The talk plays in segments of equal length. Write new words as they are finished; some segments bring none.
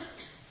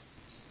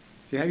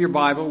If you have your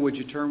Bible, would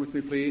you turn with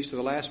me, please, to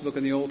the last book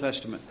in the Old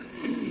Testament?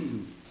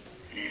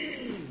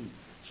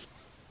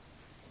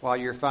 While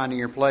you're finding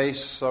your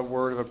place, a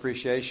word of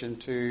appreciation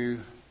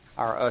to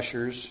our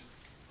ushers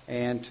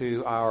and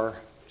to our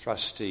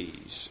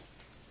trustees.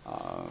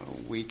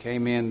 We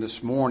came in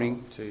this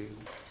morning to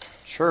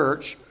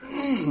church,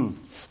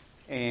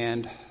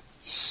 and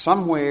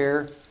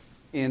somewhere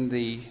in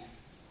the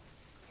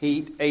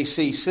heat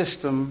AC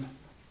system,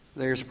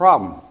 there's a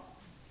problem.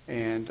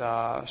 And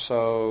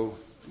so,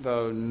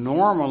 though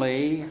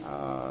normally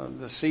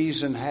the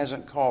season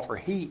hasn't called for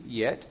heat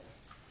yet,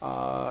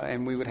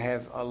 and we would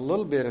have a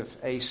little bit of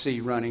AC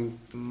running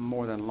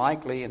more than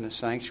likely in the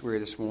sanctuary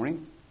this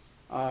morning,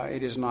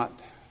 it is not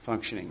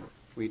functioning.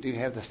 We do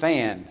have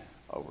the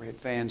overhead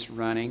fans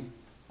running.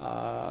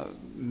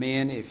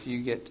 Men, if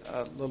you get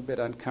a little bit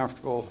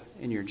uncomfortable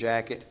in your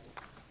jacket,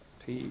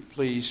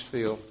 please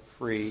feel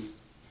free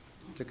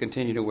to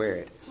continue to wear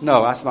it.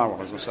 No, that's not what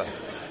I was going to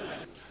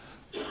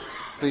say.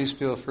 Please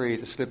feel free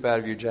to slip out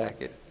of your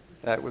jacket.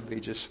 That would be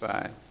just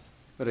fine.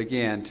 But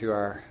again, to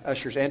our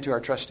ushers and to our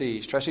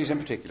trustees in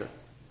particular,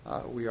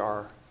 we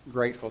are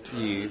grateful to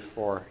you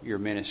for your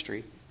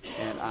ministry.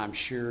 And I'm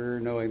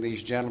sure, knowing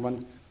these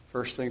gentlemen,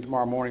 first thing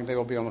tomorrow morning they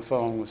will be on the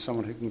phone with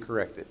someone who can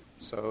correct it.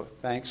 So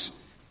thanks,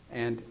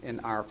 and in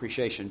our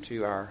appreciation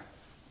to our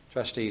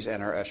trustees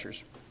and our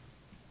ushers.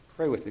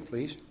 Pray with me,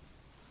 please.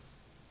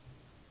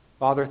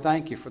 Father,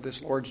 thank you for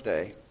this Lord's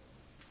Day.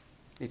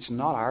 It's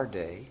not our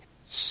day.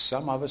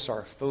 Some of us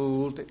are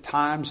fooled at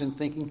times in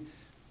thinking,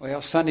 well,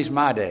 Sunday's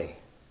my day.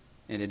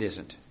 And it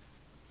isn't.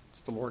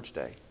 It's the Lord's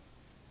Day.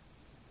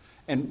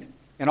 And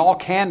in all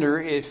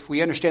candor, if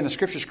we understand the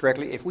Scriptures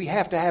correctly, if we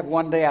have to have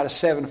one day out of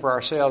 7 for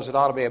ourselves, it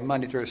ought to be a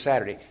Monday through a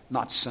Saturday,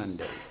 not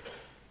Sunday.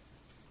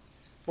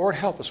 Lord,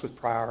 help us with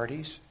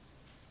priorities.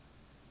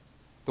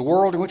 The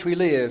world in which we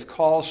live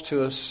calls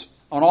to us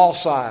on all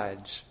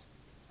sides,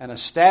 and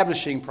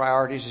establishing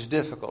priorities is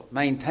difficult.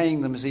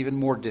 Maintaining them is even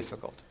more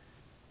difficult.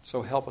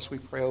 So help us, we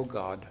pray, O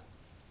God,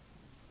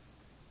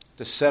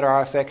 to set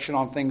our affection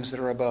on things that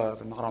are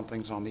above and not on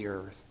things on the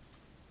earth.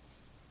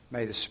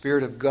 May the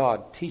Spirit of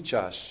God teach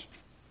us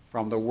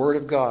from the Word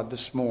of God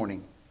this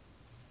morning.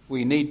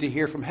 We need to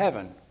hear from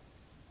heaven.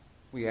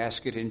 We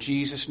ask it in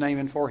Jesus' name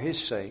and for His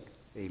sake.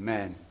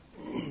 Amen.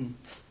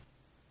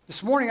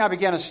 This morning we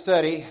began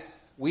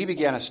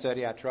a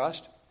study, I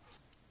trust,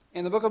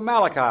 in the book of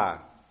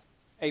Malachi,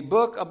 a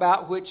book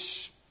about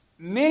which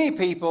many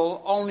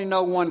people only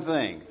know one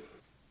thing,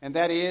 and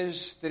that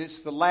is that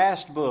it's the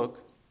last book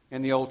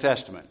in the Old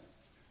Testament.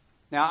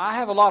 Now, I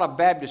have a lot of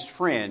Baptist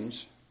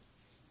friends,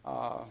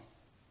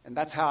 and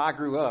that's how I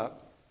grew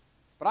up.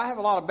 But I have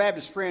a lot of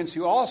Baptist friends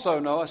who also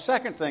know a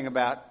second thing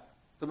about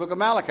the book of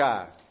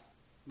Malachi.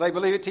 They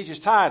believe it teaches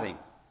tithing.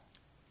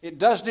 It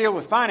does deal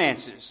with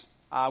finances.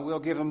 I will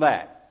give them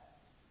that.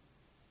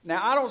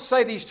 Now, I don't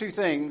say these two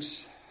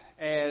things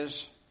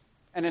as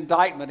an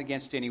indictment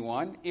against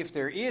anyone. If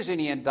there is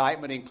any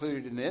indictment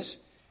included in this,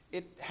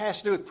 it has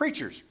to do with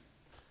preachers.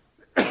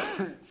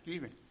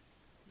 Excuse me.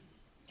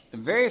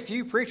 Very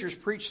few preachers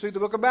preach through the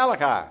book of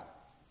Malachi.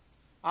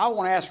 I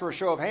won't ask for a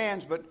show of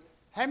hands, but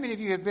how many of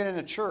you have been in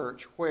a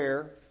church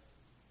where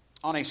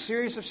on a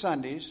series of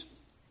Sundays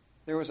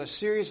there was a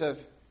series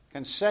of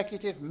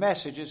consecutive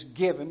messages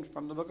given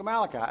from the book of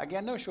Malachi?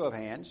 Again, no show of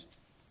hands,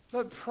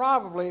 but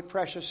probably a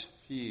precious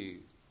few.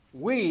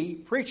 We,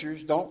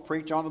 preachers, don't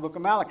preach on the book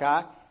of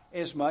Malachi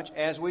as much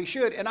as we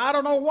should, and I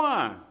don't know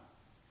why.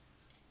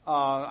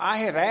 I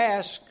have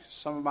asked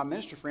some of my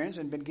minister friends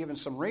and been given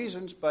some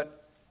reasons,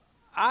 but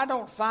I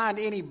don't find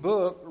any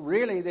book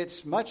really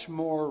that's much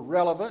more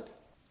relevant,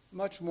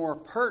 much more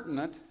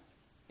pertinent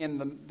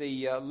in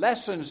the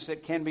lessons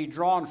that can be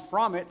drawn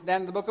from it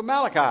than the book of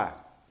Malachi.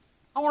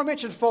 I want to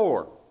mention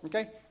 4.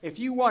 Okay, if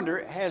you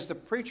wonder, has the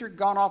preacher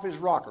gone off his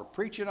rocker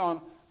preaching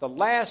on the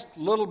last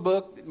little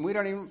book? We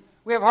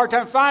have a hard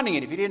time finding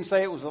it. If he didn't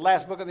say it was the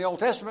last book in the Old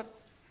Testament,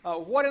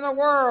 what in the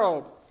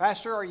world,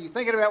 Pastor, are you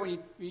thinking about when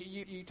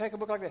you take a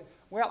book like that?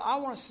 Well, I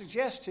want to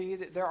suggest to you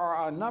that there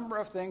are a number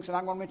of things, and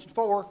I'm going to mention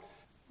 4,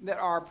 that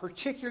are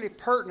particularly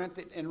pertinent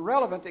and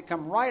relevant that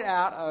come right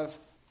out of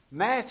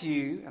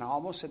Matthew, and I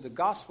almost said the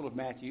Gospel of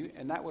Matthew,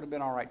 and that would have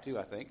been all right too,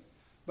 I think.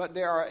 But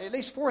there are at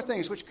least 4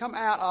 things which come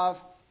out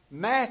of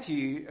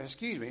Malachi,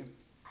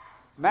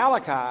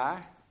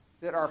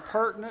 that are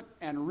pertinent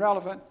and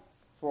relevant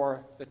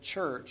for the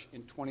church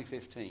in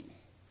 2015.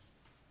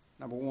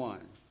 Number 1,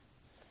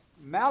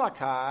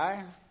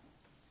 Malachi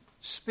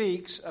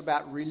speaks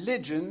about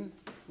religion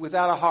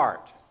without a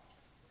heart.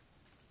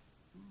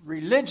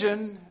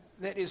 Religion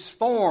that is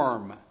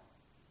form.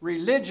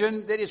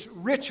 Religion that is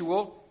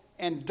ritual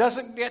and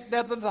doesn't get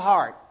down to the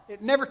heart.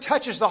 It never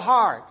touches the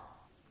heart.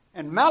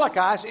 And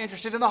Malachi is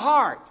interested in the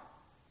heart.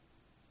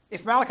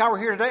 If Malachi were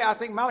here today, I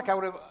think Malachi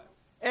would have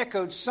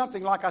echoed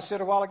something like I said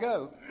a while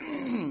ago.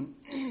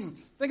 Think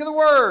of the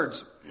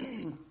words.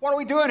 What are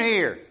we doing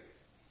here?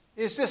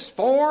 Is this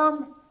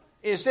form?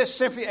 Is this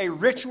simply a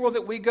ritual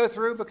that we go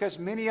through because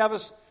many of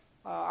us,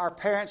 our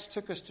parents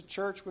took us to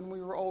church when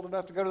we were old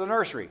enough to go to the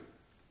nursery?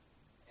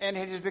 And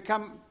it has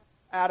become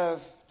out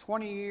of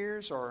 20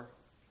 years or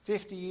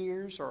 50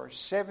 years or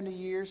 70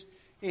 years,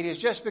 it has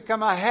just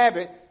become a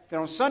habit that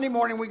on Sunday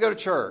morning we go to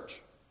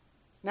church.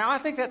 Now, I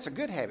think that's a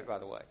good habit, by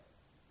the way.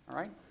 All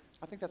right?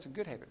 I think that's a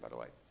good habit, by the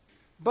way.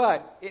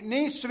 But it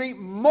needs to be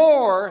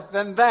more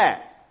than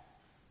that.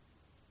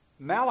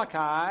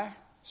 Malachi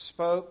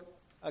spoke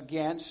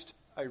against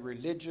a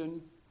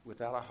religion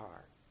without a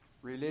heart.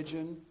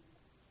 Religion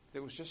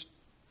that was just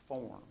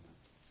form.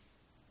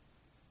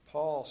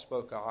 Paul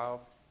spoke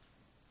of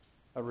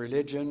a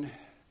religion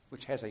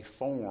which has a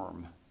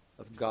form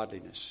of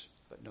godliness,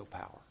 but no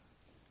power.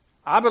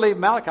 I believe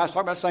Malachi is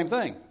talking about the same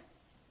thing.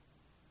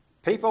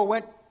 People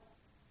went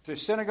to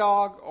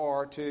synagogue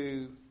or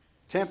to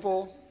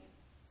temple,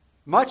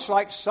 much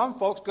like some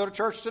folks go to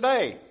church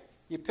today.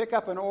 You pick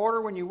up an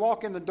order when you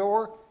walk in the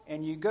door,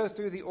 and you go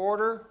through the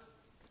order.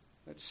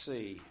 Let's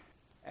see.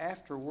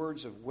 After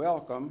words of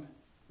welcome,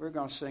 we're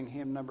going to sing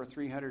hymn number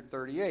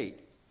 338.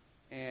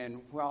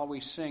 And while we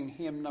sing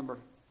hymn number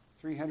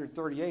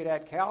 338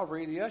 at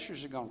Calvary, the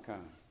ushers are going to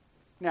come.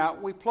 Now,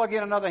 we plug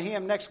in another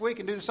hymn next week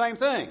and do the same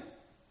thing.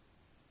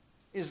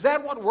 Is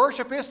that what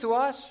worship is to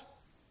us?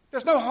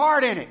 There's no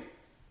heart in it.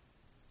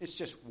 It's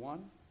just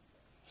 1,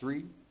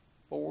 3,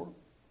 4,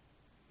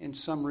 in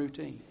some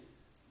routine.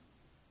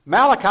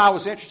 Malachi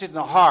was interested in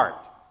the heart.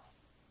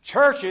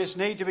 Churches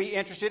need to be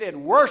interested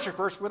in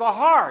worshipers with a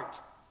heart.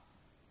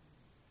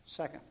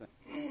 Second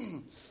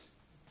thing.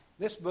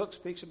 This book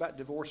speaks about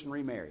divorce and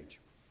remarriage.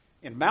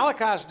 In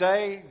Malachi's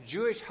day,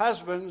 Jewish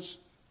husbands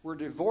were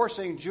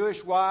divorcing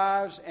Jewish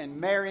wives and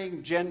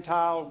marrying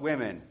Gentile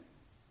women.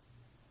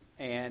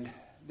 And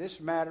this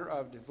matter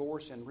of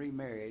divorce and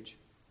remarriage,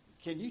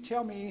 can you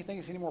tell me anything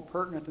that's any more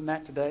pertinent than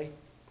that today?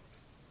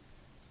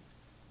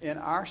 In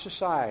our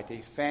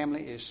society,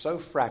 family is so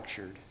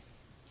fractured,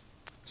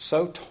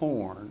 so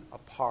torn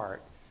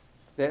apart,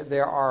 that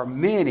there are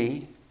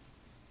many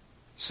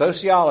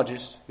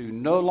sociologists who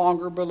no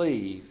longer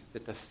believe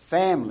that the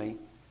family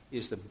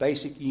is the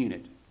basic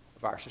unit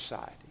of our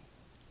society.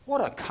 What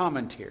a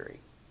commentary.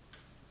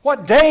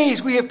 What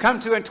days we have come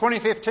to in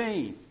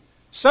 2015.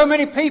 So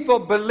many people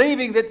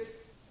believing that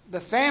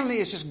the family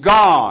is just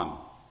gone.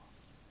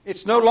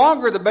 It's no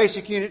longer the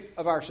basic unit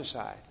of our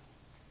society.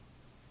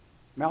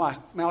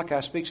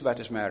 Malachi speaks about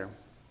this matter.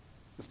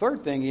 The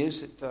third thing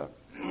is that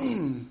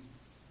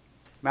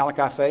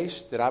Malachi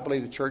faced, that I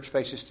believe the church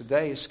faces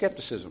today, is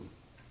skepticism.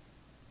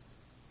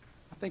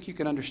 I think you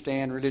can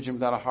understand religion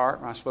without a heart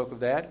when I spoke of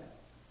that.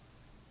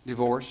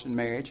 Divorce and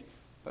marriage.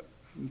 But,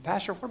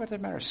 Pastor, what about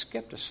that matter of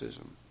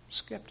skepticism?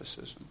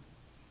 Skepticism.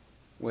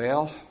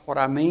 Well, what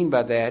I mean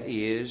by that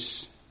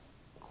is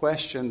a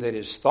question that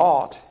is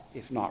thought,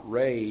 if not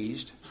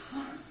raised.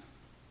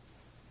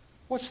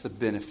 What's the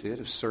benefit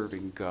of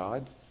serving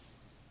God?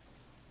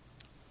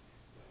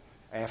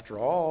 After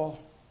all,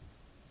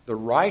 the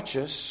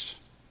righteous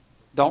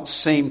don't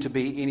seem to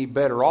be any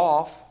better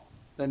off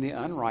than the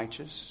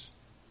unrighteous.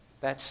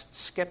 That's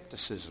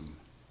skepticism.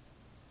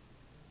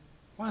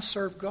 Why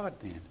serve God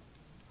then?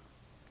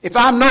 If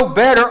I'm no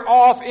better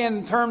off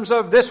in terms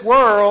of this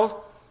world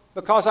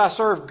because I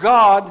serve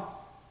God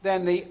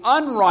than the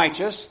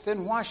unrighteous,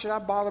 then why should I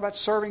bother about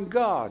serving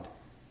God?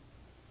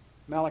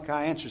 Malachi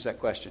answers that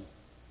question.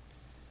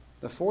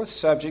 The fourth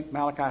subject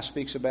Malachi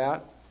speaks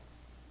about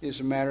is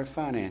a matter of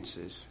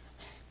finances.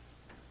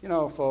 You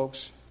know,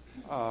 folks,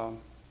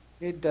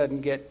 it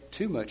doesn't get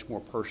too much more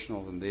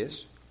personal than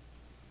this.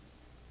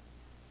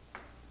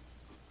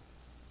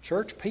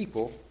 Church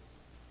people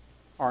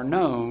are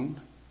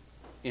known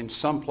in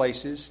some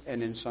places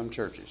and in some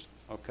churches.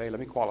 Okay,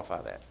 let me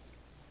qualify that.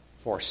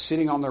 For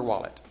sitting on their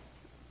wallet.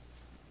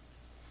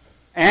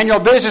 Annual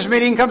business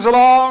meeting comes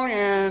along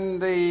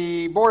and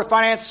the Board of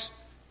Finance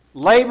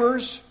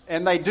labors,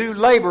 and they do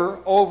labor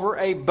over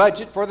a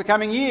budget for the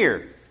coming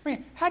year. I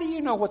mean, how do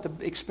you know what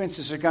the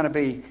expenses are going to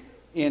be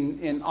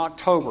in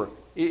October?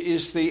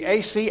 Is the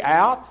AC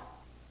out?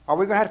 Are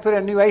we going to have to put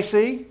in a new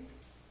AC?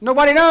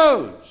 Nobody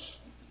knows.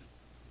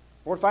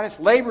 Board of Finance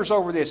labors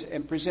over this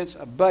and presents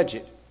a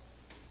budget.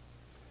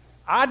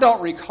 I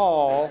don't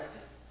recall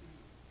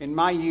in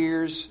my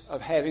years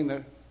of having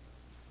the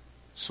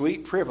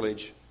sweet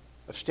privilege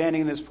of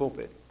standing in this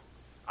pulpit,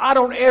 I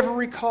don't ever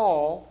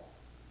recall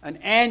an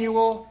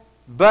annual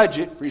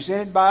budget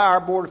presented by our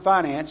Board of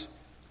Finance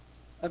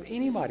of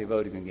anybody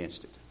voting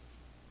against it.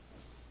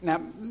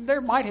 Now,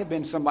 there might have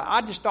been somebody.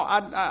 I just don't.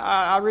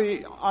 I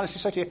really, honestly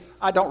say to you,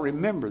 I don't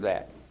remember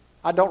that.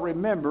 I don't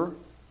remember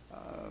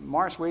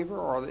Morris Weaver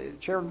or the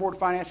chair of the Board of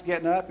Finance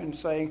getting up and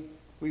saying,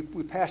 we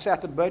passed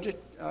out the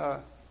budget,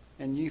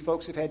 and you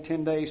folks have had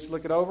 10 days to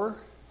look it over.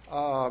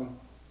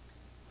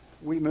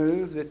 We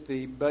move that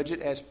the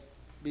budget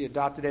be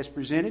adopted as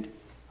presented.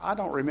 I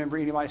don't remember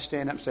anybody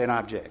standing up and saying, I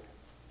object.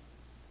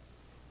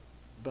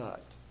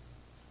 But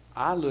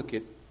I look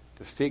at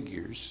the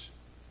figures.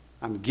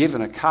 I'm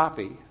given a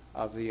copy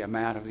of the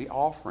amount of the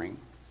offering,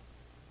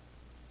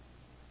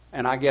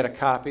 and I get a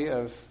copy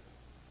of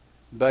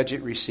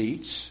budget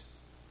receipts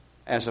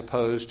as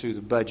opposed to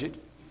the budget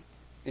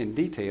in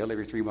detail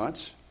every 3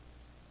 months.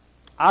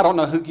 I don't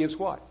know who gives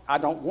what. I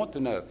don't want to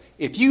know.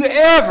 If you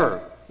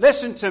ever,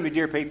 listen to me,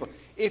 dear people,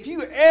 if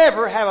you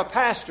ever have a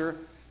pastor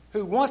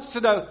who wants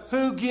to know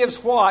who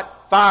gives what,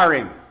 fire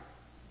him.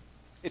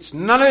 It's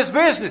none of his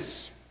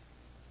business.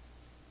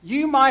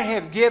 You might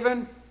have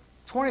given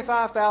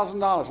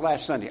 $25,000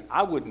 last Sunday.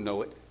 I wouldn't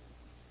know it.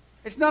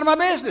 It's none of my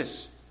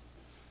business.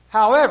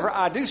 However,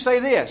 I do say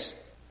this.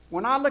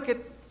 When I look at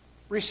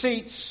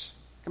receipts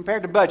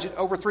compared to budget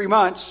over 3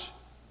 months,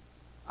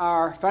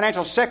 our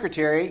financial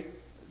secretary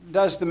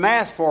does the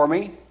math for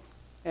me,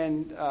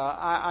 and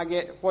I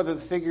get whether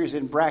the figure is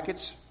in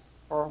brackets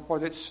or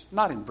whether it's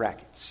not in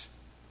brackets.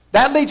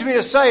 That leads me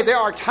to say there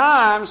are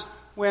times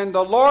when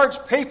the Lord's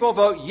people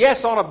vote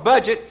yes on a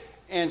budget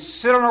and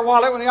sit on their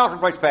wallet when the offering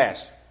plate's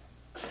passed.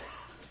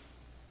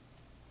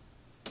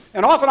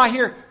 And often I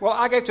hear, well,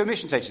 I gave to a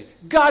missions agency.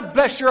 God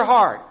bless your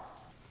heart.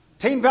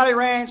 Team Valley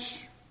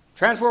Ranch,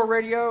 Transworld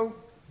Radio,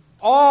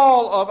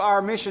 all of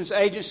our missions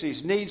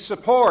agencies need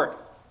support.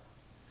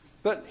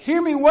 But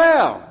hear me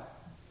well.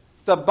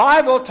 The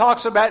Bible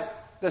talks about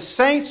the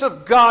saints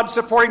of God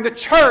supporting the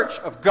church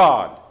of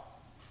God.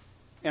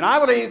 And I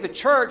believe the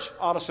church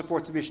ought to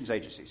support the missions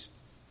agencies.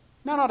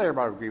 Now, not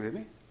everybody will agree with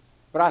me,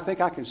 but I think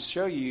I can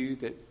show you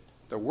that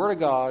the Word of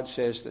God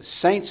says the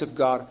saints of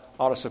God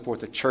ought to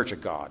support the church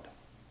of God.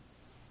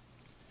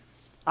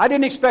 I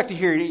didn't expect to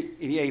hear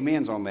any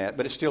amens on that,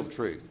 but it's still the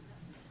truth.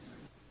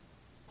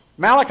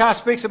 Malachi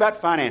speaks about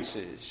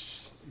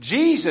finances.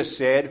 Jesus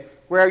said,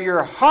 where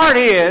your heart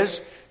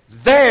is,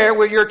 there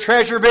will your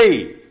treasure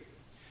be.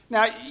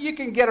 Now, you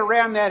can get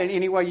around that in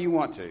any way you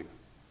want to.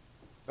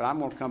 But I'm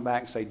going to come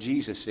back and say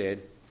Jesus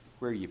said,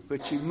 where you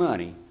put your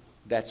money,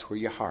 that's where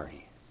your heart is.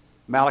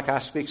 Malachi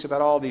speaks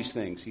about all these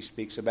things. He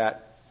speaks about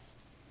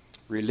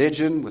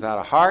religion without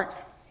a heart.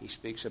 He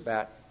speaks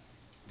about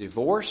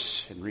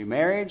divorce and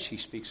remarriage. He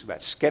speaks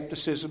about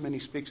skepticism, and he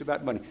speaks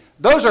about money.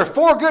 Those are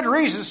 4 good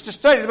reasons to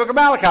study the book of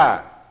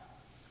Malachi.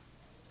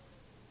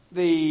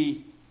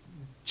 The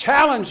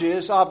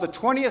challenges of the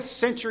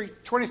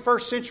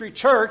 21st century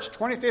church,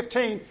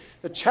 2015,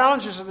 the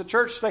challenges of the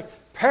church today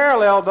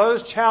parallel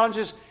those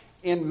challenges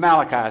in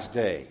Malachi's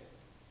day.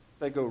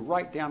 They go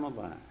right down the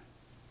line.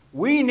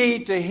 We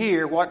need to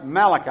hear what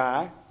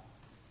Malachi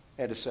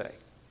had to say.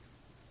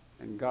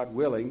 And God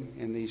willing,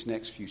 in these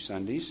next few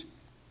Sundays,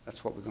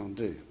 that's what we're going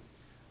to do.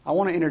 I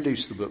want to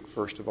introduce the book,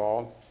 first of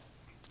all.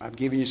 I've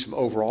given you some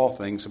overall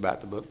things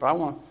about the book, but I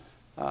want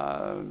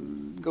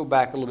to go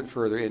back a little bit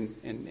further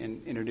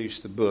and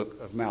introduce the book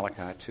of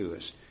Malachi to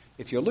us.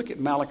 If you look at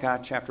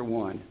Malachi chapter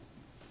 1,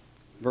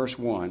 verse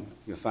 1,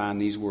 you'll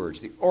find these words.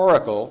 The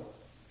oracle,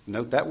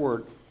 note that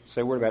word,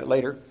 say a word about it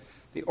later.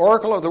 The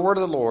oracle of the word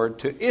of the Lord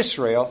to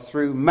Israel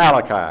through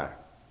Malachi.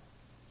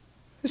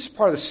 This is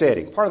part of the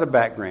setting, part of the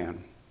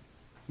background.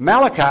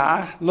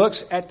 Malachi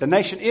looks at the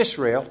nation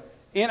Israel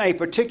in a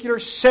particular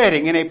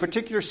setting, in a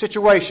particular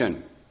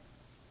situation.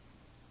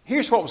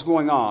 Here's what was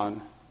going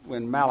on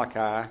when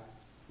Malachi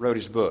wrote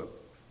his book.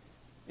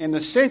 In the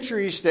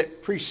centuries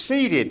that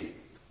preceded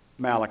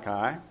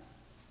Malachi,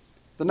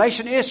 the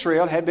nation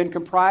Israel had been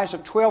comprised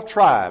of 12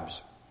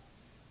 tribes.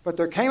 But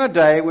there came a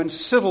day when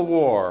civil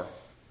war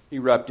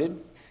erupted,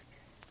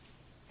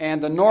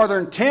 and the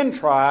northern 10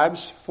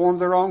 tribes formed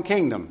their own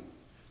kingdom.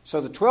 So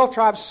the 12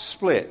 tribes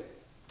split.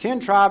 10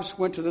 tribes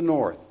went to the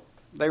north.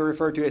 They were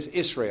referred to as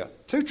Israel.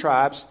 2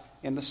 tribes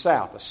in the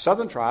south. The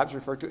southern tribes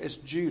referred to as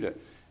Judah.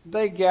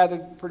 They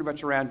gathered pretty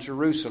much around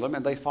Jerusalem,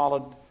 and they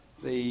followed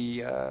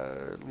the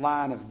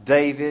line of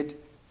David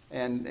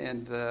and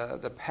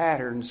the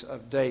patterns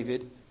of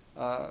David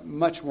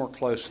much more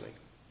closely.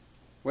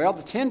 Well,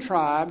 the 10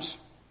 tribes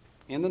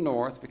in the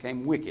north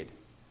became wicked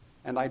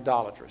and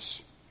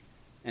idolatrous.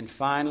 And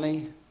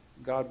finally,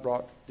 God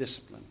brought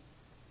discipline.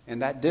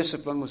 And that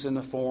discipline was in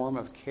the form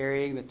of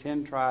carrying the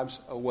 10 tribes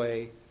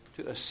away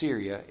to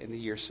Assyria in the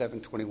year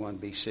 721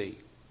 BC.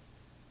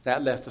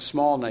 That left a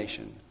small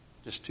nation,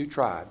 just 2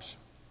 tribes,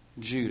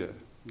 Judah,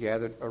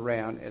 gathered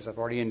around, as I've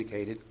already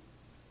indicated,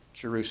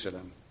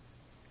 Jerusalem.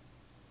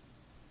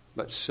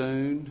 But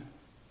soon,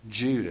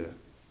 Judah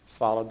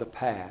followed the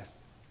path,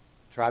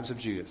 tribes of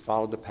Judah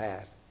followed the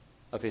path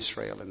of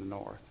Israel in the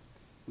north.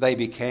 They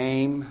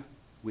became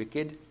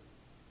wicked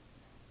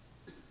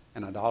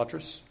and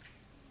idolatrous.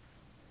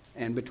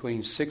 And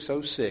between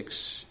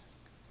 606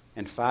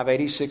 and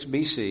 586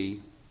 BC,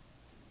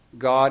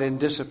 God in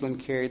discipline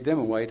carried them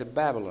away to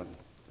Babylon.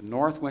 The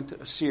north went to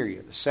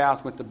Assyria. The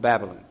south went to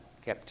Babylon,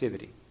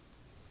 captivity.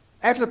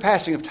 After the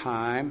passing of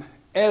time,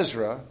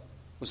 Ezra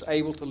was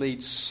able to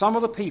lead some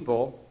of the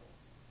people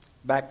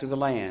back to the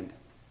land.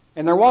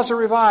 And there was a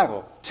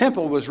revival.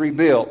 Temple was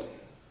rebuilt.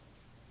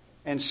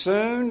 And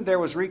soon there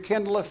was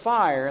rekindled a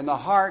fire in the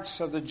hearts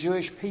of the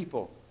Jewish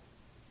people.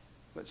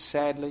 But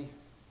sadly,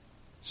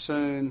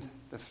 soon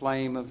the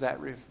flame of that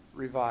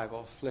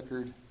revival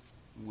flickered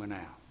and went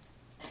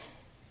out.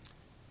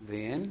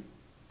 Then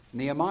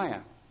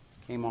Nehemiah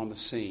came on the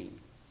scene,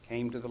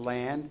 came to the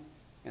land,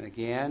 and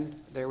again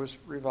there was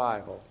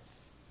revival.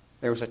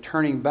 There was a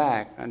turning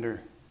back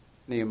under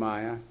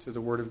Nehemiah to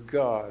the Word of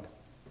God.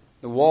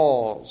 The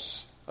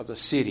walls of the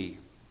city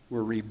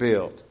were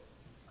rebuilt.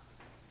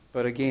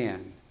 But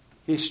again,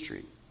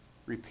 history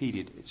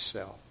repeated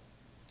itself.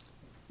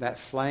 That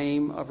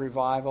flame of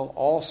revival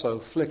also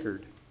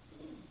flickered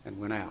and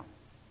went out.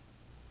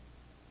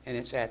 And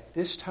it's at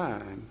this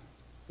time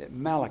that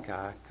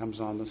Malachi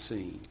comes on the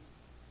scene.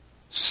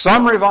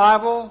 Some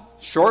revival,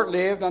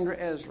 short-lived under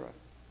Ezra.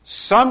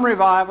 Some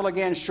revival,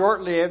 again,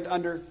 short-lived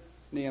under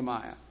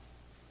Nehemiah.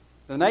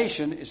 The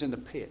nation is in the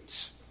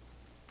pits.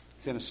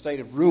 It's in a state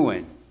of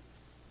ruin,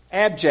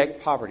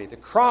 abject poverty. The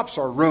crops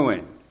are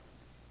ruined.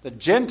 The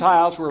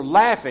Gentiles were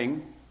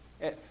laughing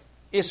at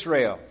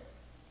Israel.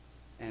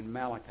 And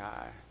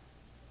Malachi,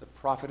 the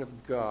prophet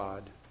of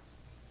God,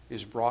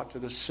 is brought to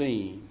the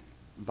scene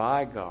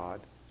by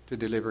God to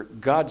deliver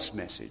God's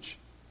message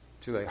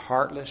to a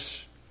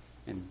heartless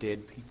and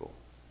dead people.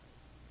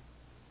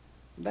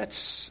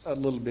 That's a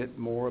little bit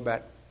more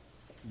about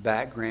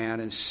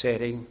background and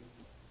setting,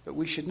 but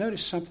we should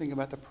notice something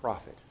about the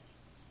prophet.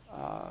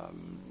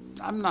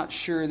 I'm not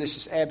sure this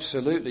is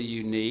absolutely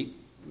unique.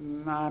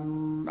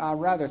 I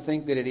rather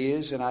think that it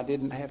is, and I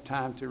didn't have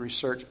time to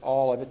research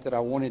all of it that I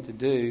wanted to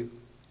do.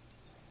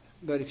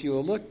 But if you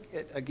will look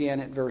again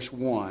at verse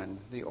 1,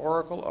 the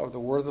oracle of the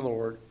word of the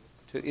Lord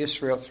to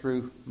Israel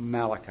through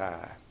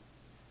Malachi.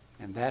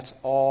 And that's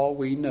all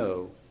we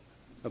know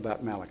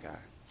about Malachi.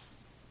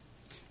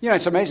 You know,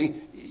 it's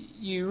amazing.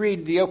 You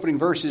read the opening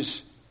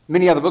verses,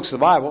 many other books of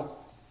the Bible,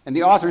 and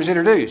the author is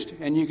introduced.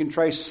 And you can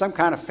trace some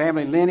kind of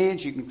family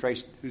lineage. You can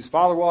trace whose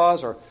father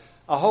was, or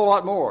a whole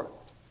lot more.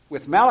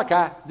 With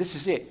Malachi, this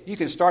is it. You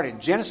can start at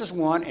Genesis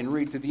 1 and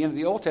read to the end of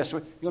the Old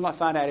Testament. You'll not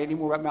find out any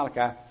more about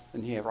Malachi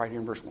than you have right here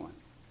in verse 1.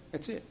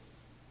 That's it.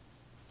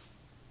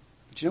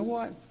 But you know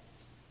what?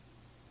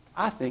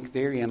 I think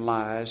therein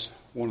lies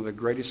one of the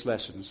greatest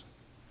lessons,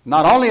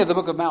 not only of the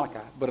book of Malachi,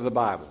 but of the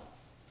Bible.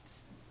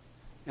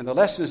 And the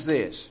lesson is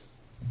this: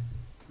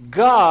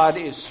 God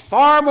is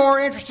far more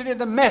interested in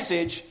the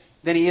message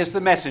than he is the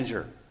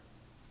messenger.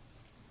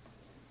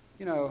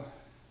 You know,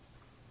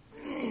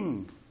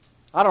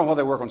 I don't know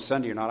whether they work on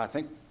Sunday or not. I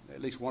think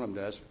at least one of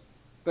them does.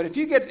 But if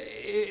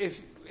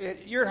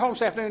you're at home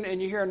this afternoon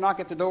and you hear a knock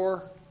at the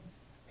door,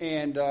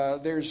 and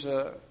there's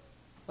a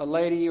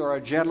lady or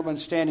a gentleman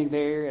standing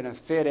there in a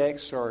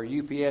FedEx or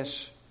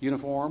UPS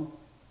uniform,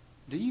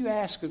 do you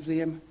ask of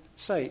them,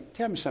 say,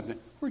 tell me something,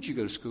 where'd you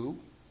go to school?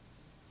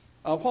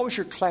 What was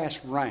your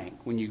class rank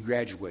when you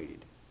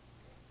graduated?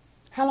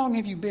 How long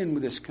have you been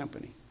with this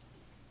company?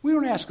 We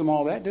don't ask them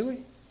all that, do we?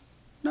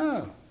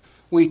 No.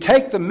 We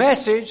take the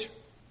message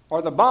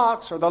or the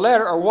box or the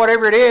letter or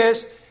whatever it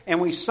is, and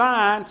we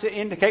sign to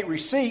indicate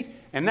receipt,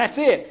 and that's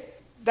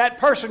it. That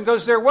person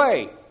goes their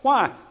way.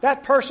 Why?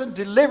 That person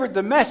delivered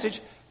the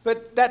message,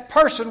 but that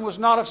person was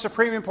not of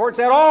supreme importance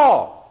at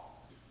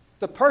all.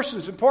 The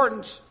person's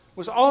importance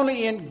was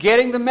only in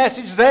getting the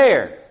message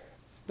there.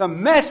 The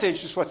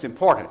message is what's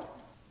important.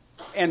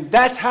 And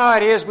that's how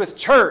it is with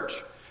church.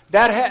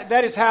 That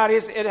is how it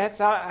is.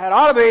 It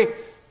ought to be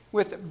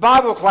with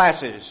Bible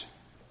classes.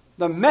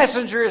 The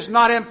messenger is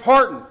not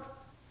important.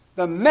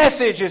 The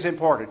message is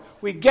important.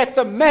 We get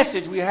the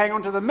message. We hang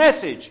on to the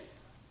message.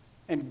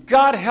 And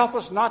God help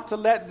us not to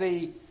let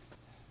the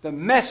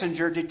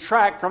messenger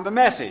detract from the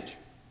message.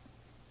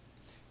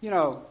 You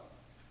know,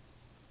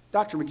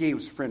 Dr. McGee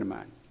was a friend of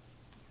mine.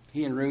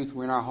 He and Ruth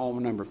were in our home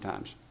a number of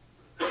times.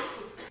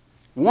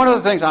 One of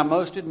the things I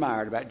most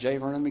admired about J.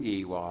 Vernon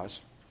McGee was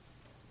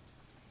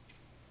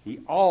he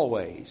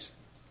always,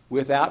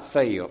 without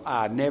fail,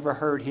 I never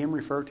heard him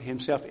refer to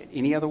himself in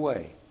any other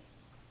way.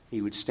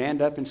 He would stand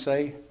up and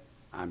say,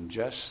 I'm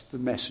just the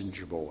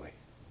messenger boy.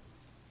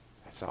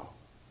 That's all.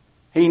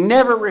 He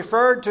never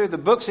referred to the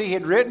books he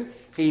had written.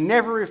 He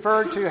never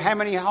referred to how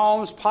many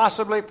homes,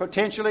 possibly,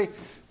 potentially,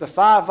 the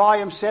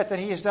 5-volume set that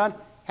he has done,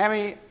 how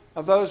many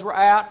of those were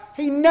out.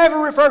 He never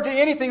referred to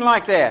anything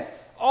like that.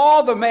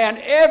 All the man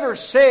ever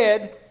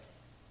said,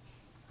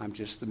 I'm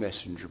just the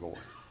messenger boy.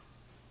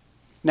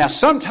 Now,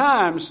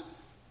 sometimes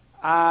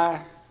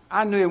I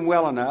knew him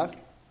well enough.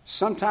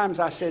 Sometimes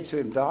I said to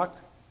him, Doc,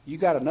 you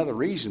got another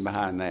reason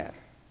behind that.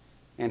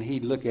 And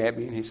he'd look at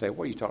me and he'd say,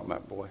 what are you talking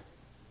about, boy?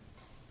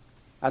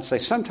 I'd say,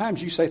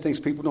 sometimes you say things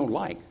people don't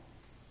like.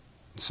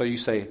 So you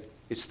say,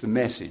 it's the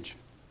message.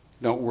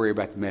 Don't worry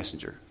about the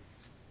messenger.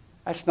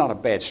 That's not a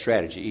bad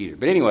strategy either.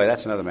 But anyway,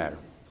 that's another matter.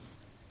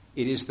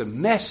 It is the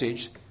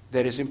message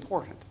that is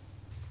important.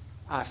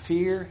 I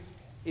fear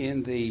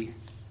in the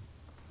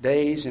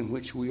days in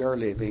which we are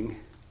living,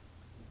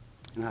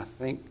 and I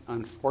think,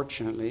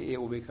 unfortunately,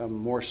 it will become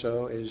more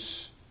so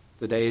as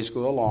the days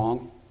go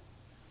along,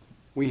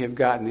 we have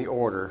gotten the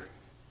order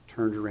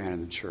turned around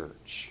in the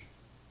church.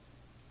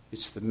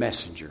 It's the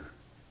messenger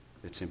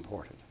that's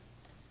important.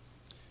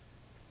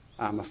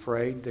 I'm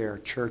afraid there are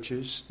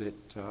churches that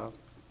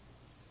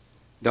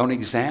don't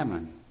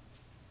examine,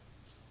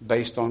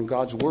 based on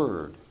God's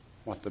word,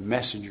 what the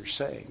messenger's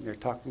saying. They're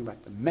talking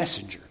about the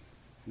messenger,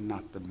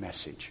 not the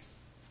message.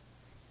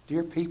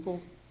 Dear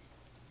people,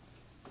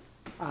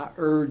 I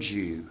urge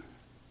you,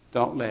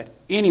 don't let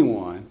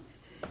anyone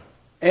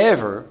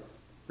ever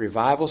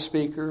revival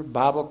speaker,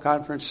 Bible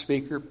conference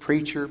speaker,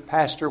 preacher,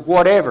 pastor,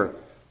 whatever.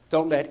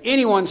 Don't let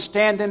anyone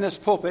stand in this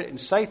pulpit and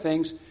say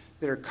things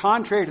that are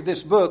contrary to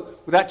this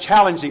book without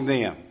challenging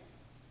them.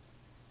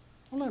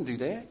 Don't let them do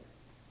that.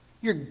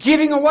 You're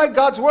giving away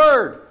God's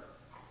Word.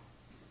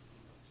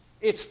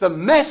 It's the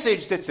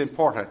message that's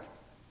important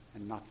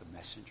and not the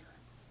messenger.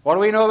 What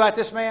do we know about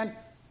this man?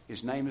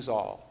 His name is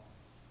all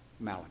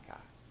Malachi.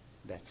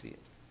 That's it.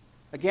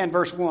 Again,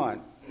 verse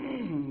 1.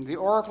 The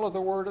oracle of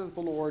the word of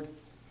the Lord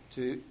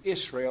to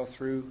Israel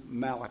through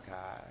Malachi.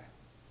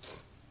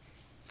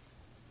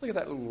 Look at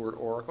that little word,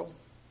 oracle.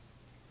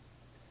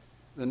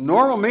 The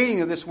normal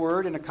meaning of this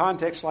word in a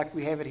context like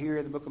we have it here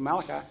in the book of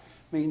Malachi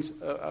means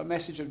a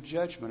message of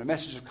judgment, a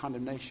message of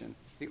condemnation.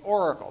 The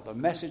oracle, the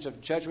message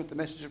of judgment, the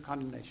message of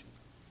condemnation.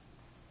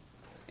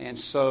 And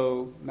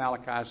so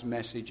Malachi's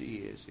message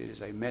is. It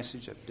is a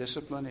message of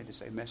discipline. It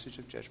is a message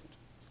of judgment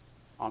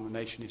on the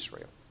nation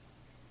Israel.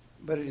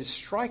 But it is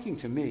striking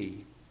to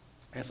me,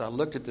 as I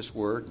looked at this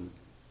word and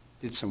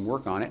did some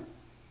work on it,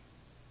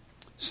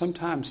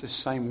 sometimes this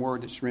same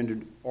word that's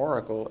rendered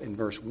oracle in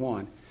verse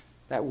 1,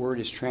 that word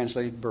is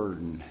translated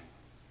burden.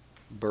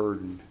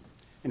 Burden.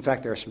 In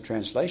fact, there are some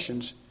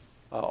translations,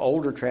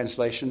 older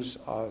translations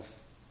of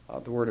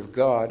the Word of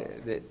God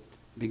that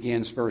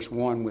begins verse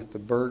 1 with the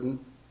burden,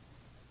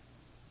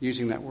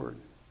 using that word,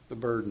 the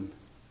burden.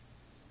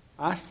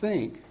 I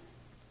think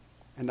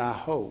and I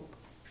hope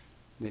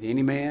that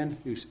any man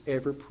who's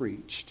ever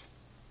preached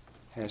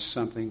has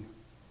something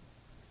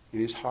in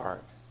his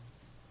heart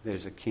that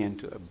is akin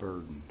to a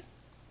burden.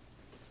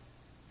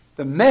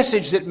 The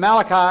message that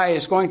Malachi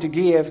is going to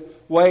give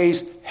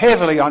weighs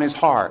heavily on his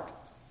heart.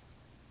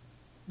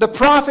 The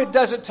prophet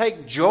doesn't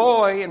take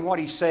joy in what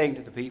he's saying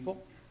to the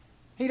people.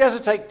 He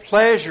doesn't take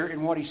pleasure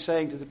in what he's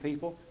saying to the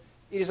people.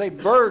 It is a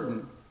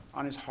burden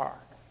on his heart.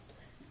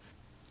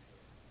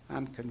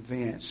 I'm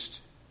convinced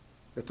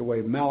that the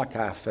way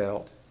Malachi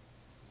felt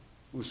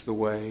was the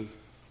way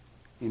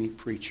any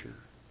preacher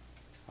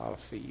ought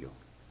to feel.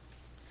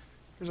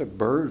 There's a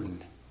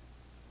burden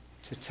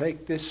to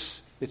take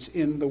this that's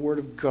in the Word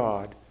of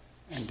God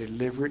and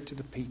deliver it to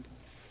the people.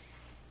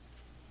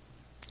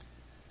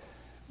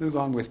 Move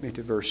on with me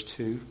to verse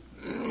 2.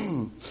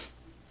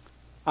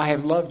 I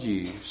have loved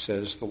you,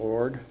 says the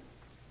Lord.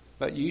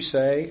 But you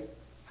say,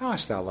 how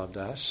hast thou loved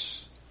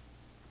us?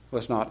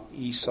 Was not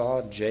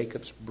Esau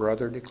Jacob's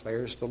brother,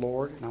 declares the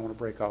Lord? And I want to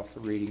break off the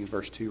reading in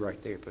verse 2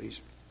 right there,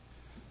 please.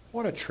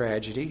 What a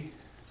tragedy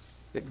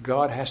that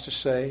God has to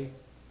say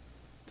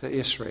to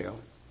Israel,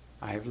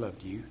 I have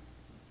loved you.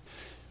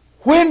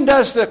 When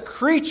does the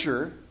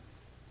creature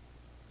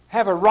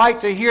have a right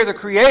to hear the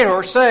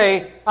Creator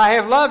say, I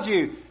have loved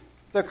you?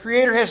 The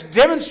Creator has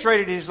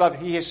demonstrated His love.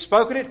 He has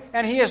spoken it,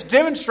 and He has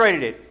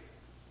demonstrated it.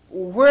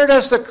 Where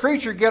does the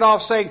creature get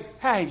off saying,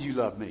 how have you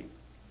loved me?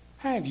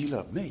 How have you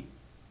loved me?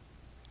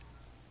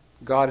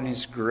 God in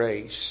His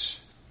grace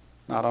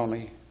not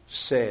only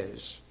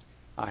says,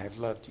 I have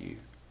loved you,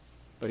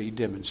 but He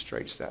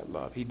demonstrates that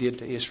love. He did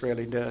to Israel,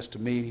 He does to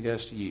me, and He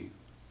does to you.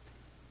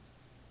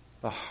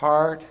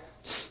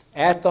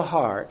 At the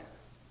heart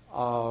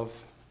of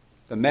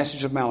the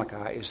message of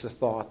Malachi is the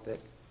thought that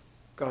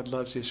God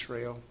loves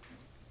Israel.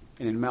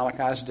 And in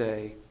Malachi's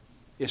day,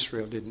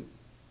 Israel didn't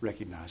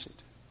recognize it.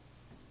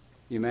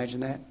 You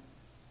imagine that?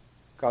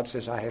 God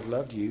says, I have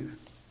loved you.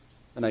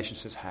 The nation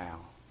says, how?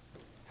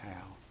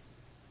 How?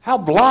 How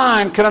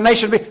blind can a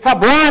nation be? How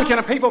blind can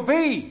a people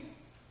be?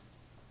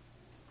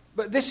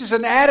 But this is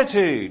an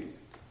attitude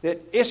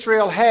that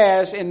Israel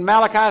has in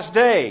Malachi's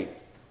day.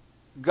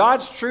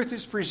 God's truth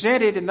is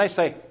presented and they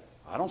say,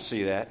 I don't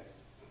see that.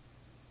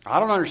 I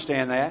don't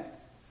understand that.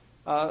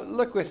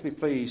 Look with me,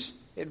 please,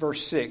 at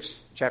verse 6,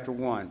 chapter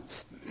 1.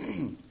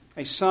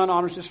 A son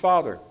honors his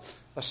father,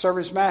 a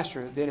servant his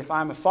master. Then if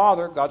I'm a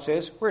father, God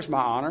says, where's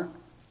my honor? And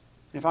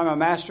if I'm a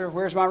master,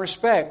 where's my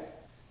respect?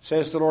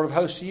 Says the Lord of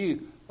hosts to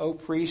you, O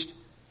priest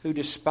who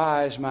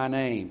despise my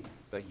name.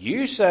 But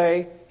you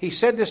say, he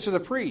said this to the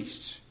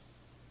priests.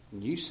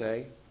 And you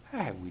say, how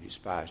have we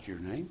despised your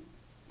name?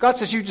 God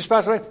says you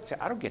despise my name.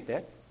 I don't get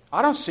that.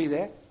 I don't see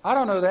that. I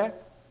don't know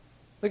that.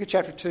 Look at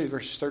chapter 2,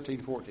 verses 13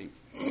 and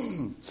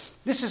 14.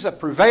 This is a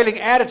prevailing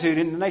attitude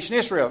in the nation of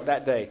Israel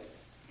that day.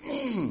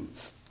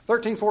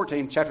 13,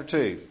 14, chapter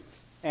 2.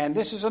 And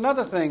this is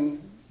another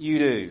thing you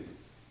do.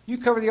 You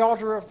cover the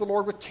altar of the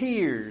Lord with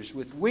tears,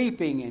 with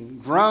weeping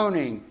and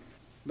groaning,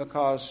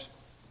 because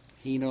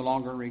He no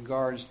longer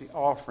regards the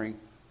offering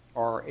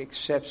or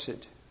accepts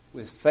it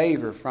with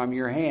favor from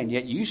your hand.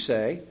 Yet you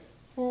say,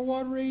 for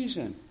what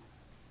reason?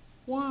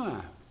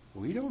 Why?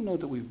 We don't know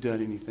that we've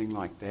done anything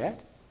like that.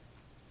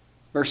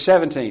 Verse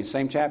 17,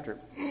 same chapter.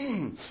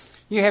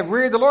 You have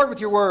wearied the Lord with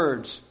your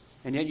words,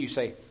 and yet you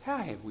say, how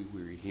have we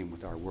wearied Him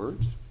with our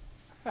words?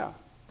 How?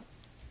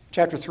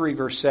 Chapter 3,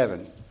 verse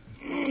 7.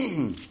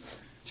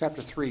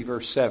 Chapter 3,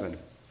 verse 7.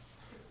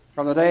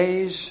 From the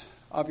days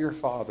of your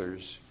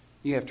fathers,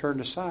 you have turned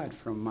aside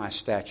from my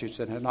statutes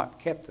and have not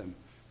kept them.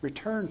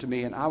 Return to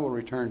me, and I will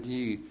return to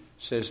you,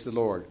 says the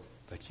Lord.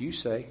 But you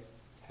say,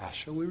 how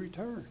shall we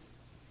return?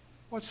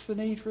 What's the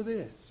need for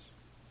this?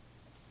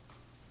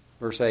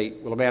 Verse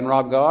 8, will a man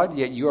rob God?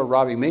 Yet you are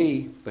robbing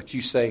me. But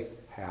you say,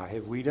 how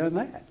have we done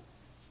that?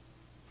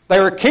 They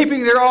were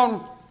keeping their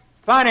own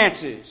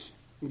finances.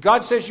 And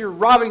God says you're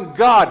robbing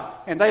God.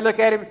 And they look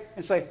at him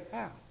and say,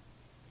 how?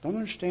 Don't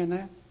understand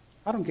that.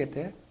 I don't get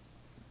that.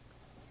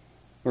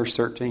 Verse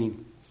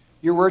 13,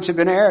 your words have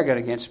been arrogant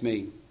against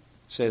me,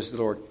 says the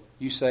Lord.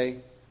 You say,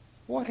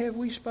 what have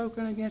we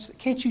spoken against it?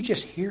 Can't you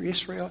just hear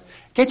Israel?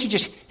 Can't you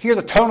just hear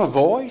the tone of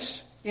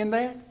voice in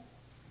that?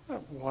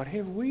 What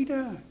have we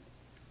done?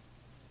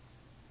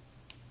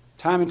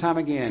 Time and time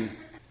again,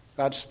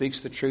 God speaks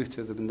the truth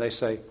to them, and they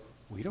say,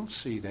 we don't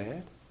see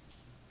that.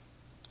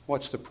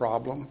 What's the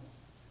problem?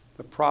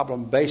 The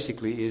problem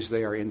basically is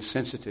they are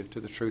insensitive to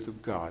the truth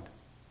of God.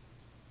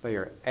 They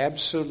are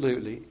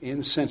absolutely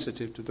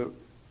insensitive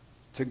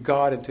to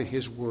God and to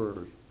His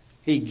Word.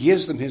 He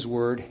gives them His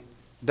Word.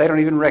 They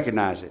don't even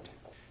recognize it.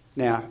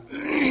 Now,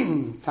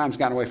 time's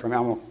gotten away from me.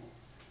 I'm going to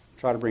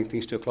try to bring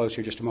things to a close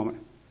here just a moment.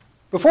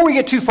 Before we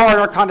get too far in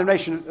our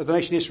condemnation of the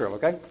nation Israel,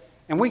 okay?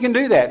 And we can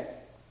do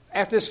that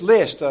after this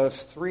list of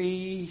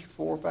 3,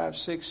 4, 5,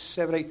 6,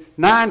 7, 8,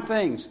 9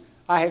 things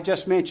I have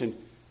just mentioned.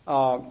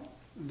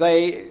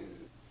 They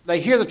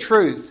hear the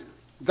truth.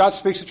 God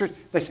speaks the truth.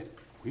 They say,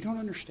 we don't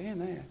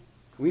understand that.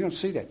 We don't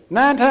see that.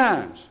 9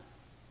 times.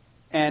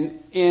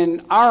 And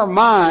in our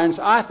minds,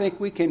 I think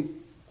we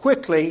can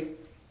quickly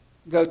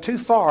go too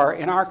far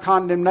in our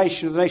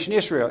condemnation of the nation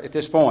Israel at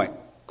this point.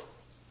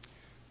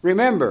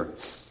 Remember,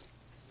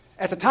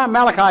 at the time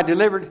Malachi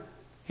delivered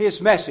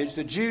his message,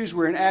 the Jews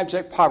were in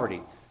abject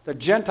poverty. The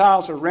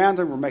Gentiles around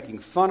them were making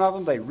fun of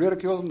them. They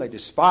ridiculed them. They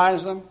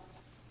despised them.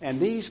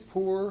 And these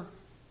poor,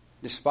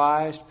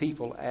 despised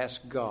people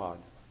asked God,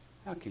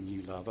 how can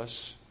you love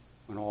us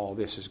when all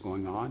this is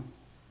going on?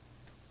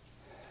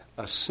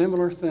 A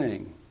similar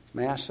thing,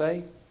 may I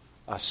say,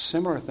 a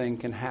similar thing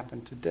can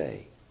happen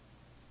today.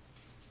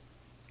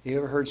 You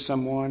ever heard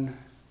someone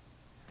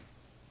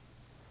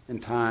in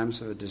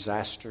times of a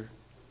disaster,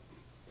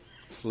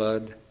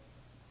 flood,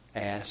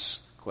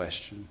 ask the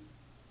question,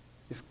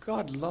 if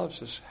God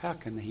loves us, how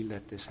can He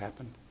let this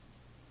happen?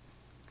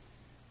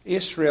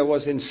 Israel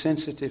was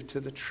insensitive to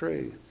the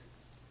truth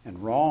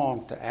and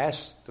wrong to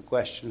ask the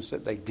questions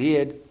that they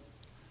did,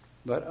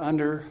 but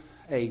under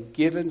a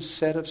given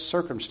set of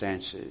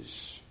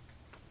circumstances,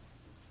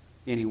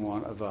 any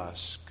one of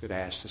us could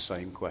ask the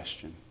same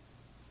question.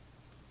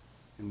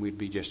 And we'd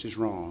be just as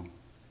wrong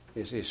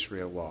as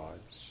Israel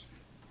was.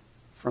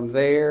 From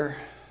there,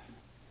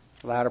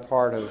 the latter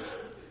part of,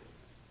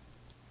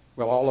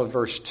 all of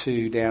verse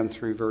 2 down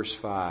through verse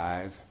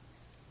 5,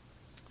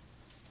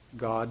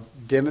 God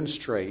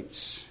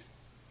demonstrates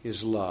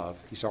His love.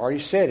 He's already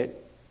said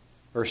it.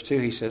 Verse 2,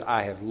 He said,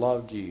 I have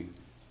loved you.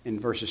 In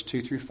verses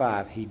 2 through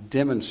 5, He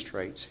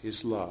demonstrates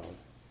His love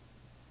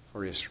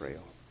for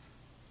Israel.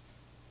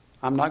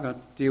 I'm not going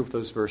to deal with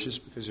those verses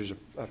because there's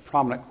a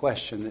prominent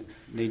question that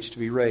needs to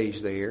be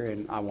raised there,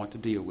 and I want to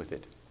deal with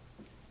it.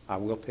 I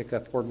will pick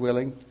up, Lord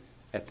willing,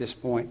 at this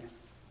point.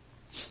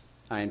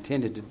 I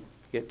intended to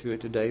get to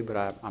it today,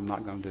 but I'm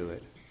not going to do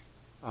it.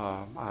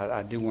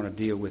 I do want to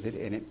deal with it,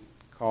 and it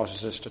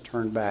causes us to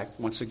turn back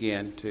once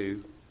again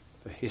to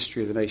the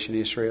history of the nation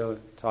Israel,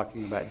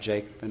 talking about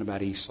Jacob and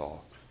about Esau.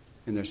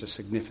 And there's a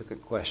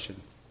significant question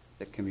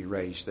that can be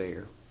raised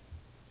there.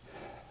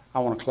 I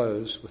want to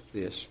close with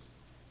this.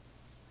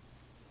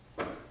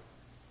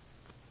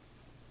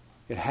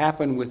 It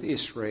happened with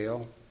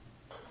Israel,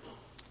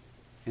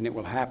 and it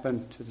will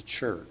happen to the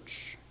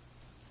church.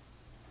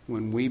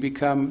 When we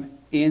become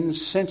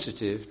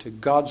insensitive to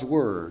God's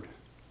Word,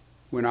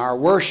 when our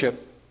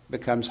worship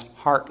becomes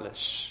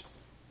heartless,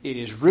 it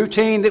is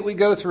routine that we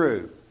go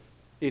through.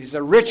 It is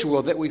a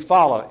ritual that we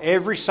follow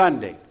every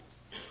Sunday.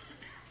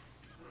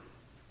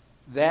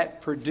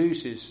 That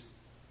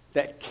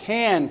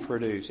can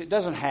produce, it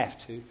doesn't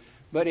have to,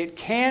 but it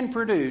can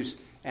produce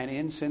an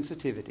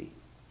insensitivity.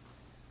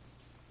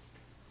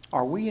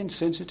 Are we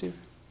insensitive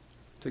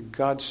to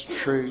God's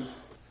truth?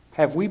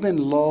 Have we been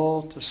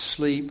lulled to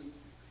sleep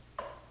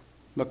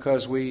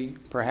because we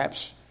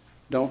perhaps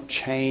don't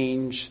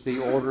change the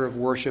order of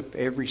worship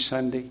every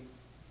Sunday?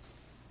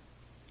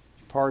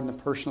 Pardon the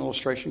personal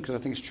illustration, because I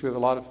think it's true of a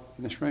lot of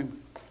in this room.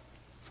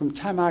 From the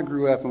time I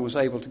grew up and was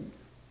able to,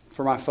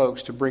 for my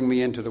folks to bring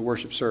me into the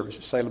worship service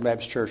at Salem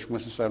Baptist Church in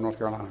Winston-Salem, North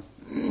Carolina,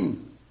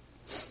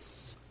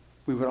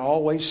 we would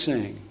always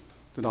sing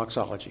the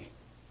doxology.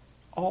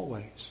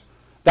 Always.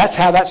 That's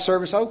how that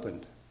service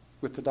opened,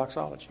 with the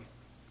doxology.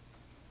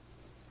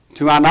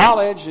 To my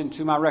knowledge and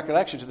to my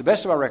recollection, to the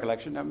best of my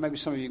recollection, now maybe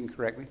some of you can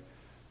correct me,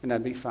 and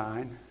that'd be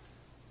fine.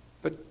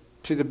 But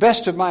to the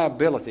best of my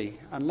ability,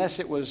 unless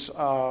it was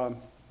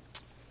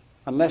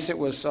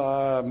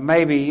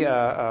maybe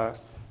a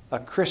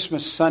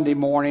Christmas Sunday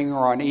morning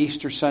or an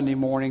Easter Sunday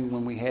morning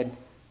when we had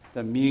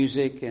the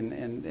music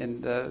and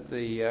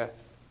the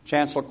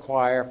chancel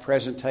choir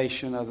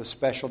presentation of the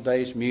special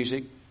day's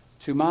music,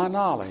 to my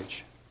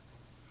knowledge,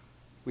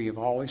 we have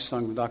always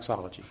sung the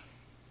doxology.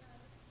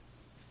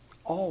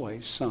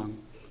 Always sung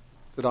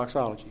the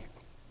doxology.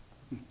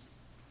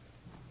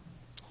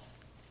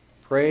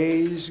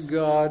 Praise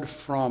God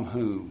from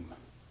whom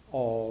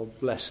all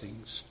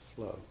blessings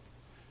flow.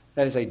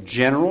 That is a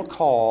general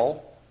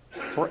call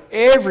for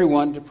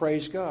everyone to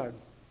praise God.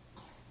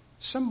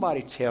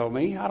 Somebody tell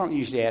me, I don't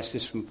usually ask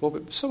this from the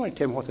pulpit, but somebody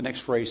tell me what the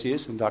next phrase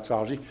is in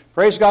doxology.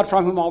 Praise God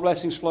from whom all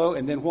blessings flow,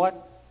 and then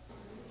what?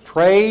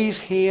 Praise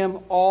Him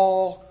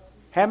all,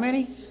 how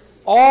many?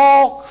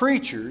 All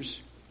creatures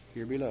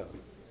here below.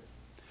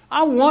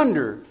 I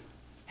wonder,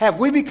 have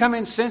we become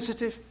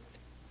insensitive?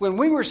 When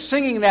we were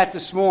singing that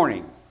this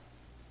morning,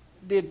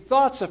 did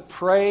thoughts of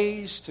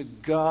praise to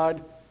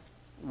God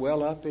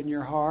well up in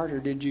your heart, or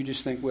did you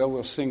just think, well,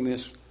 we'll sing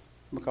this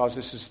because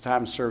this is the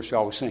time of service we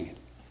always sing it?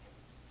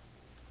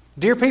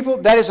 Dear people,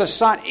 that is a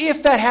sign.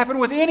 If that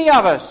happened with any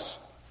of us,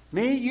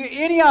 me, you,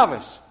 any of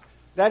us,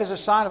 that is a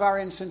sign of our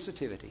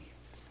insensitivity.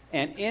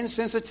 And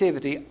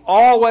insensitivity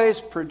always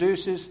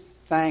produces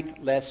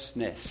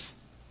thanklessness.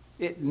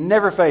 It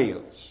never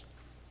fails.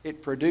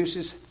 It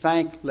produces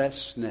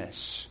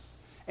thanklessness.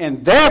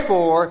 And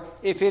therefore,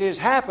 if it has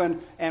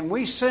happened and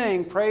we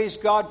sing, praise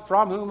God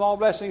from whom all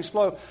blessings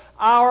flow,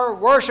 our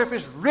worship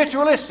is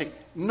ritualistic,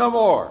 no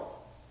more.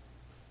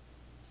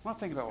 Well,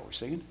 think about what we're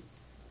singing.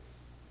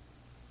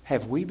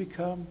 Have we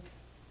become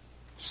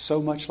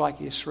so much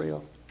like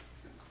Israel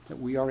that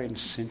we are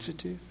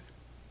insensitive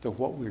to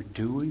what we're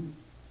doing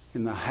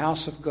in the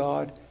house of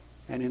God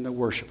and in the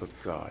worship of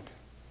God?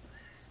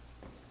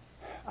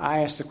 I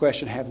ask the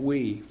question, have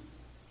we?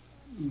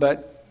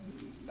 But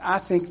I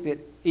think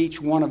that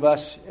each one of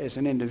us as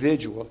an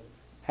individual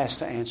has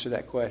to answer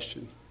that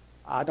question.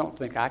 I don't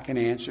think I can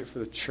answer it for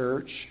the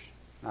church.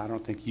 I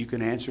don't think you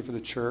can answer it for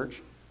the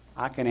church.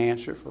 I can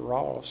answer it for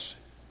Ross.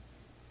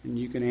 And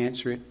you can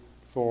answer it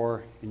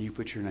for, and you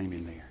put your name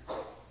in there.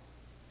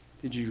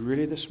 Did you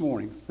really this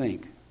morning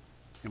think,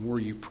 and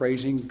were you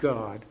praising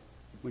God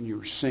when you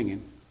were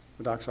singing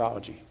the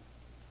doxology?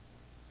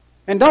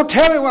 And don't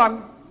tell me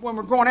when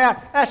we're going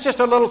out, that's just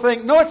a little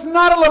thing. No, it's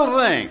not a little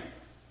thing.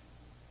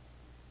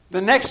 The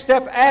next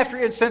step after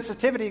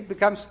insensitivity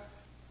becomes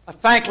a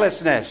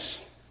thanklessness.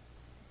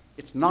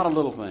 It's not a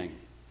little thing,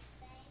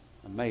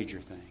 a major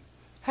thing.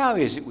 How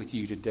is it with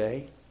you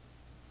today?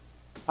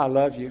 I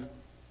love you.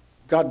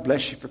 God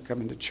bless you for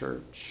coming to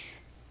church.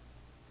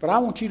 But I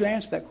want you to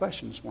answer that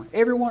question this morning.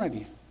 Every one of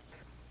you.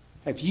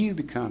 Have you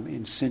become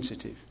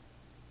insensitive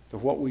to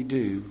what we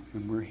do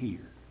when we're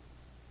here?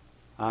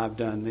 I've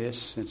done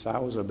this since I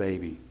was a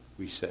baby,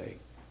 we say.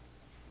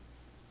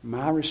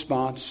 My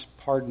response,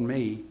 pardon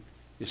me,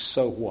 is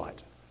so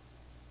what?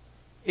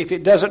 If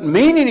it doesn't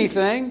mean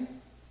anything,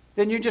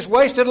 then you just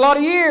wasted a lot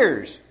of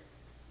years.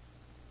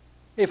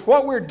 If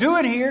what we're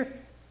doing here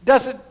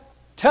doesn't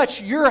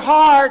touch your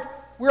heart,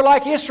 we're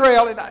like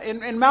Israel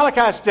in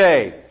Malachi's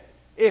day.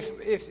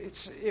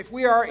 If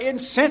we are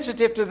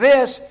insensitive to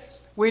this,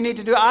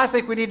 I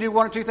think we need to do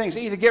one of two things.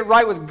 Either get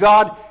right with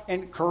God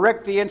and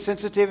correct the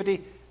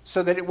insensitivity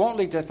so that it won't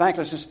lead to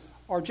thanklessness,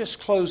 or just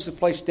close the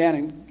place down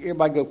and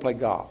everybody go play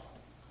golf.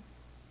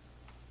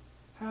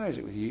 How is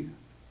it with you?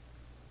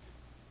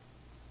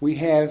 We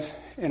have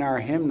in our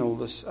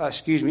hymnal,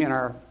 in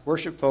our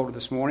worship folder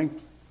this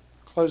morning,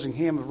 closing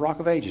hymn of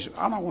Rock of Ages.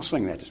 I'm not going to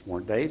sing that this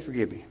morning, Dave.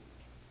 Forgive me.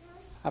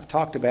 I've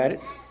talked about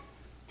it.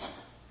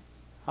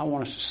 I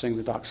want us to sing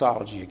the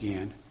doxology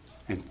again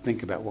and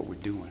think about what we're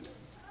doing.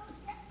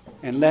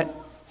 And let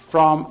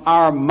from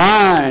our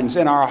minds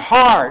and our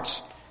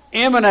hearts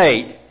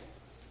emanate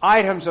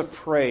items of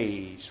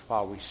praise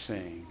while we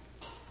sing.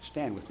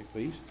 Stand with me,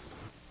 please.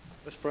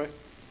 Let's pray.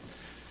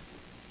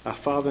 Our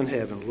Father in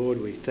heaven,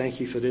 Lord, we thank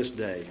you for this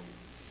day.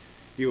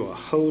 You are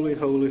holy,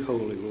 holy,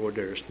 holy, Lord.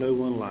 There is no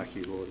one like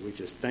you, Lord. We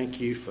just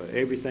thank you for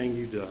everything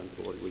you've done,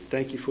 Lord. We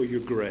thank you for your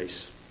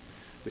grace.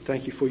 We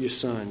thank you for your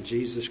Son,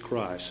 Jesus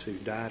Christ, who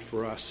died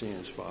for our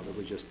sins, Father.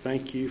 We just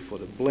thank you for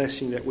the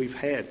blessing that we've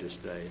had this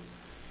day.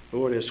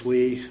 Lord, as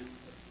we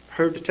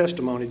heard the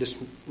testimony this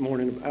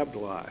morning of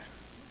Abdullah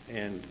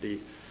and the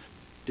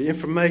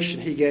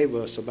information he gave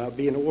us about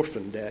being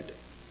orphaned at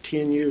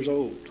 10 years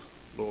old,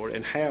 Lord,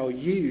 and how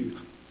you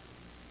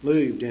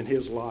moved in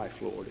his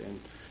life, Lord,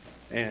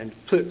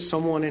 and put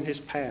someone in his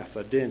path,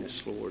 a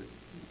dentist, Lord,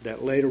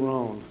 that later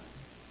on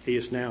he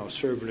is now a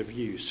servant of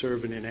you,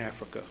 serving in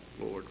Africa,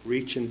 Lord,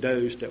 reaching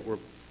those that were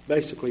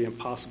basically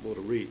impossible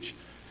to reach.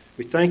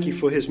 We thank you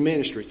for his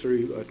ministry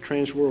through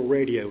Transworld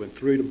Radio and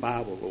through the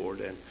Bible, Lord,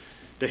 and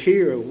to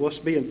hear what's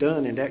being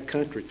done in that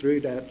country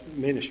through that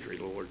ministry,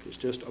 Lord, is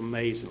just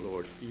amazing,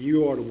 Lord.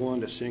 You are the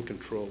one that's in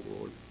control,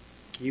 Lord.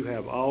 You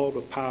have all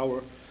the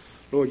power.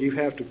 Lord, you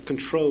have the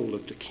control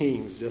of the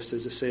kings, just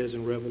as it says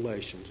in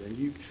Revelations.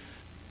 And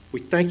we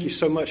thank you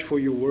so much for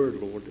your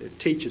word, Lord. It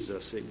teaches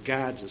us, it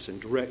guides us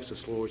and directs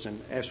us, Lord. And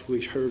as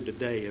we heard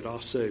today, it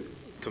also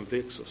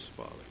convicts us,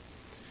 Father.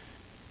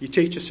 You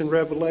teach us in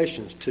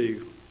Revelations,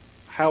 too,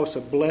 how it's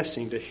a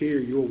blessing to hear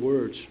your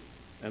words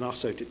and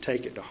also to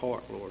take it to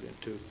heart, Lord,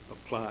 and to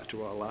apply it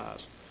to our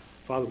lives.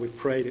 Father, we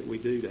pray that we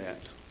do that,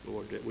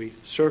 Lord, that we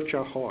search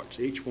our hearts,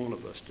 each one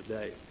of us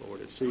today, Lord,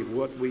 and see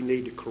what we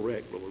need to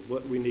correct, Lord,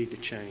 what we need to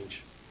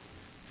change.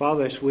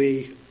 Father, as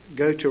we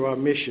go to our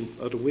mission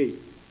of the week,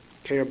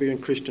 Caribbean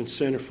Christian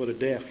Center for the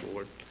Deaf,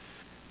 Lord.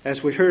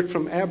 As we heard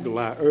from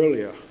Abdullah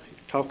earlier,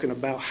 talking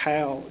about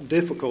how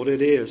difficult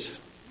it is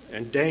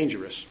and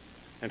dangerous,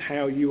 and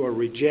how you are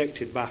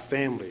rejected by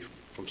family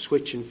from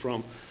switching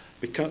from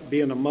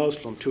being a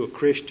Muslim to a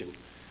Christian.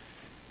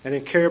 And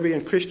in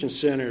Caribbean Christian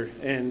Center,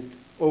 an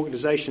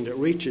organization that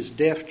reaches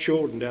deaf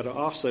children that are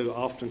also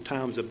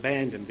oftentimes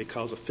abandoned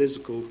because of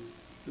physical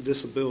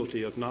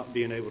disability of not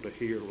being able to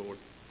hear, Lord.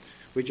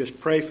 We just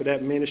pray for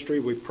that ministry.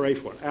 We pray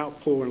for an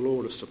outpouring,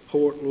 Lord, of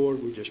support,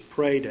 Lord. We just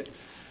pray that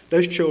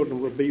those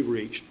children will be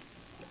reached,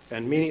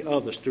 and many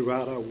others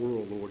throughout our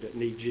world, Lord, that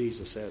need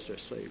Jesus as their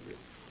Savior.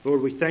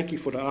 Lord, we thank you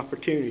for the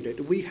opportunity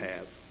that we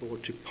have,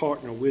 Lord, to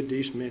partner with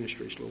these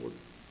ministries, Lord.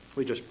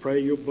 We just pray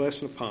your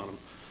blessing upon them.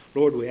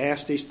 Lord, we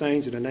ask these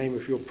things in the name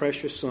of your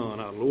precious Son,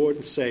 our Lord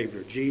and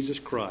Savior, Jesus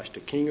Christ, the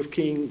King of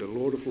kings, the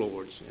Lord of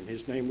lords. In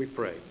his name we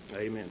pray. Amen.